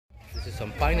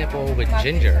Some pineapple with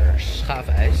ginger,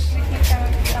 Schaafijs.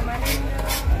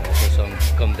 Also some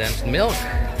condensed milk.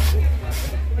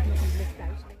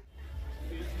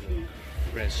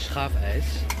 Fresh Schaafijs.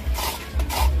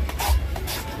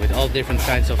 With all different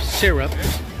kinds of syrup,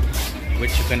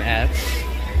 which you can add.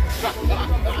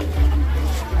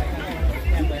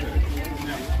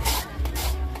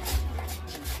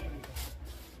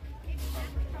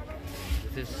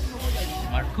 This is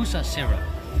Marcousa syrup.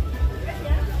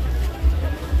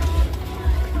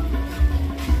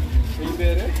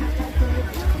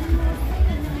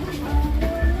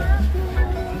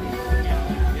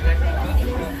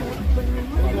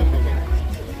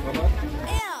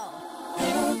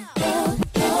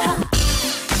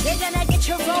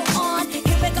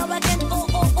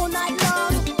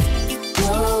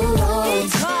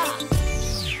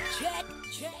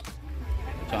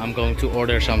 So I'm going to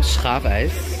order some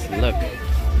Schaafijs. Look.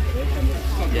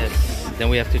 Yes. Then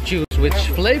we have to choose which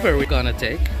flavor we're gonna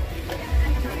take.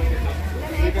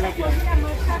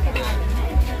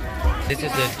 This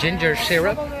is the ginger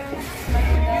syrup.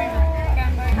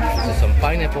 This is some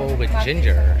pineapple with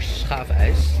ginger,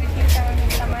 Schaafijs.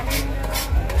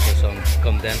 Also some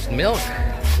condensed milk.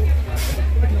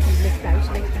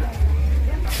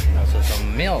 Also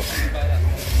some milk.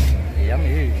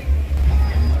 Yummy.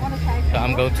 So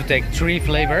I'm going to take 3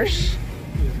 flavors.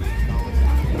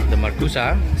 The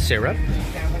Marcousa syrup.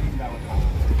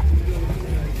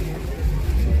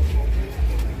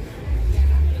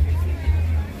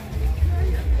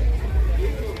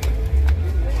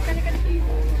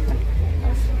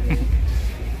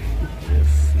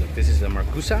 Yes, look, this is the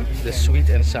Marcousa, the sweet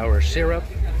and sour syrup.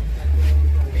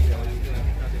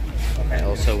 I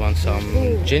also want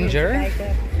some ginger.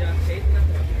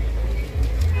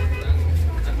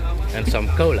 And some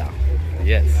cola.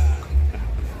 Yes.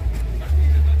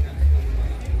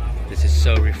 This is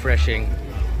so refreshing.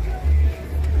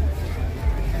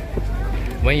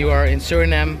 When you are in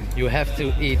Suriname, you have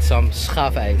to eat some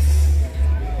Schaafijs.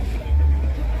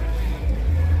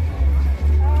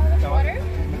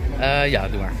 Ja,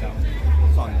 doe maar. So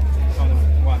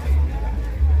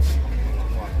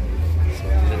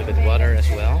a little bit water as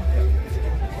well.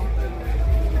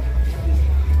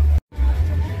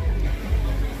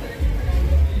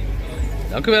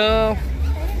 Dank u wel.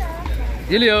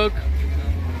 Jullie ook.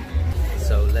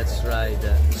 So let's try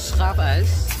the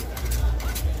Schaafijs.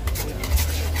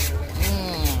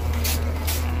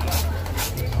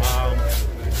 Wow,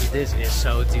 this is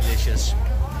so delicious.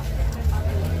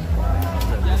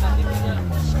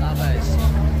 Schaafijs.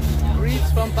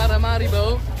 Greets from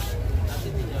Paramaribo.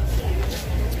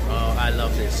 Oh, I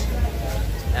love this.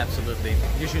 Absolutely.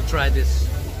 You should try this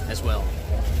as well.